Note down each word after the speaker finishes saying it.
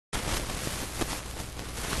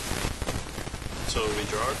So we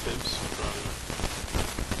draw our fibs from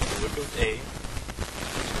the wick of A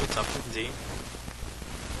to the top of D,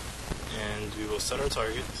 and we will set our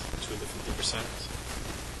target to the 50%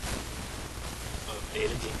 of A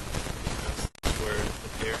to D, because that's where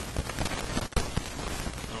the pair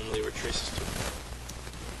normally retraces to,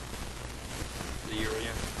 the euro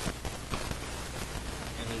yen.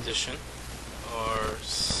 In addition, our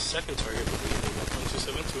second target will be the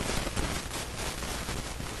 1.272,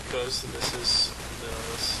 because this is the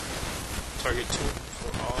target 2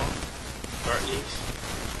 for all Gartleys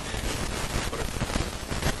and butterflies.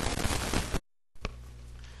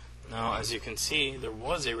 Now, as you can see, there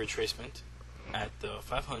was a retracement at the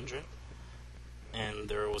 500, and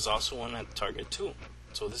there was also one at target 2.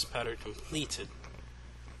 So this pattern completed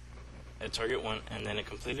at target 1, and then it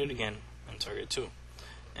completed again at target 2.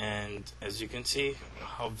 And as you can see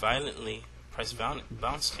how violently price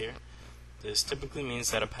bounced here, this typically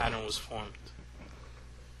means that a pattern was formed.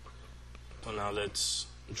 So now let's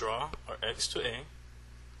draw our X to A.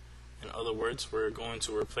 In other words, we're going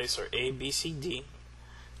to replace our A, B, C, D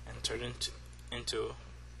and turn it into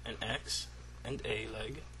an X and A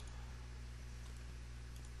leg.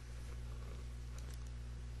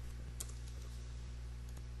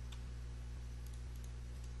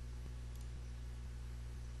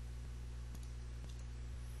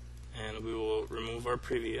 And we will remove our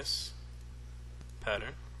previous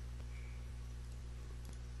pattern.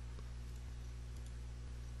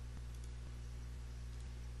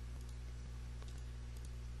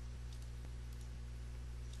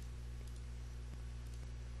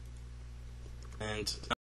 And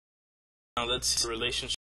now let's see the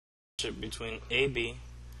relationship between AB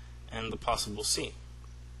and the possible C.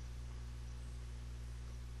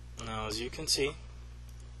 Now, as you can see,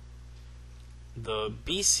 the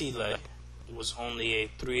BC leg was only a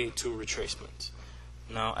 382 retracement.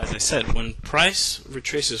 Now, as I said, when price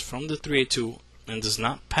retraces from the 382 and does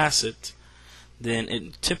not pass it, then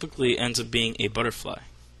it typically ends up being a butterfly.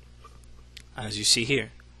 As you see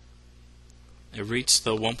here, it reached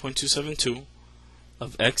the 1.272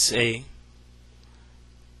 of XA,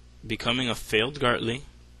 becoming a failed Gartley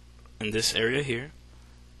in this area here.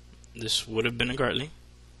 This would have been a Gartley.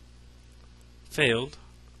 Failed.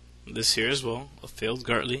 This here as well, a failed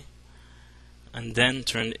Gartley, and then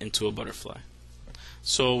turned into a butterfly.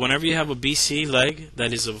 So whenever you have a BC leg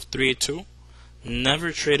that is of 382,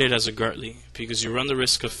 never trade it as a Gartley, because you run the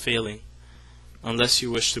risk of failing unless you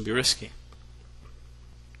wish to be risky.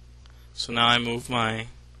 So now I remove my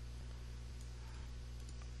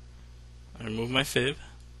fib.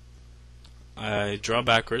 I draw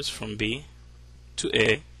backwards from B to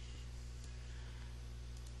A,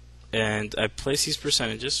 and I place these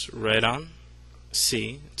percentages right on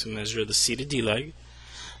C to measure the C to D leg,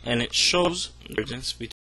 and it shows the divergence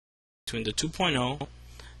between the 2.0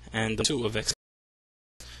 and the 2 of X.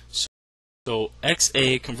 So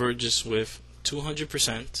XA converges with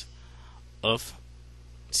 200% of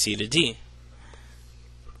C to D.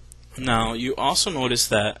 Now, you also notice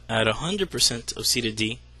that at 100% of C to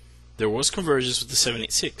D, there was convergence with the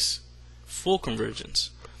 786, full convergence,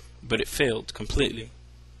 but it failed completely.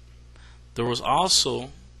 There was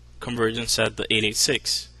also convergence at the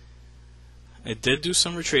 886. It did do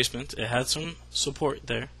some retracement, it had some support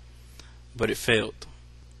there, but it failed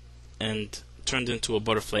and turned into a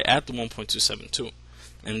butterfly at the 1.272.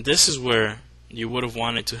 And this is where you would have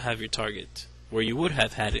wanted to have your target, where you would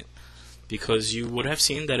have had it, because you would have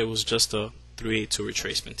seen that it was just a 382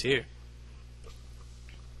 retracement here.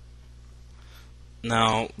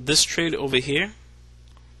 Now, this trade over here,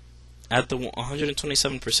 at the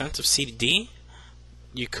 127% of C to D,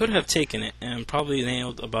 you could have taken it and probably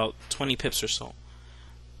nailed about 20 pips or so,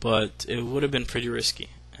 but it would have been pretty risky,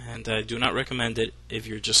 and I do not recommend it if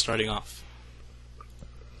you're just starting off.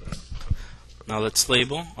 Now let's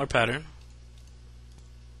label our pattern.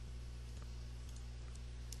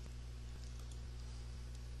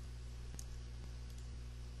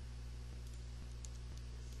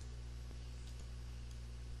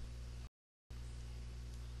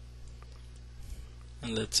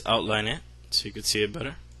 And let's outline it so you can see it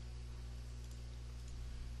better.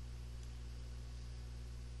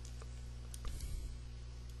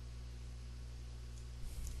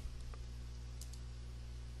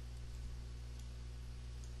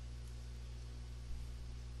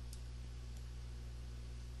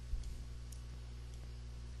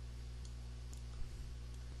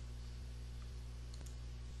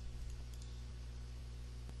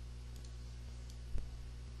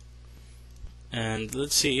 And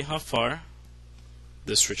let's see how far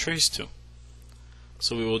this retraced to.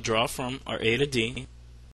 So we will draw from our A to D,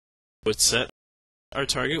 would set our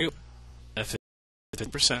target F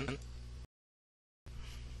 50%.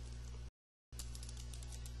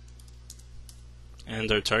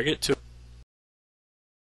 And our target to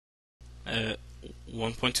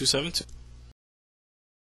 1.272.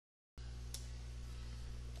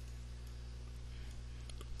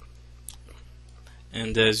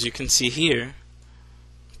 And as you can see here,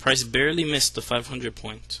 price barely missed the 500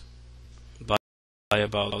 point by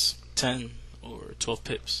about 10 or 12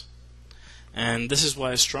 pips. And this is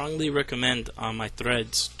why I strongly recommend on my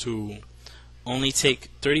threads to only take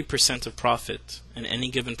 30% of profit in any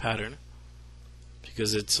given pattern,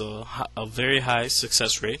 because it's a very high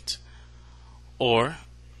success rate. Or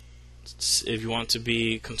if you want to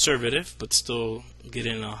be conservative but still get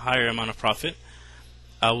in a higher amount of profit,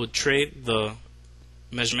 I would trade the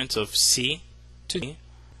measurement of C to D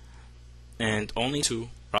and only to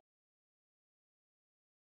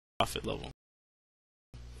profit level.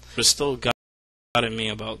 But still got me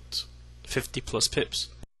about 50 plus pips.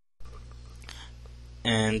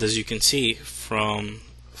 And as you can see, from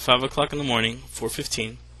 5 o'clock in the morning,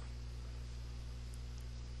 4:15,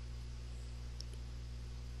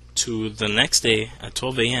 to the next day at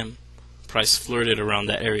 12 a.m., price flirted around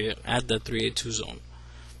that area at that 382 zone.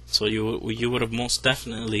 So you would have most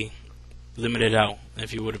definitely limited out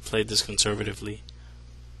if you would have played this conservatively.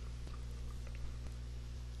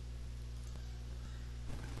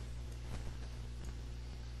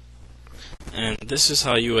 And this is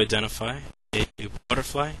how you identify a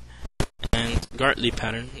butterfly and Gartley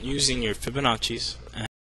pattern using your Fibonacci's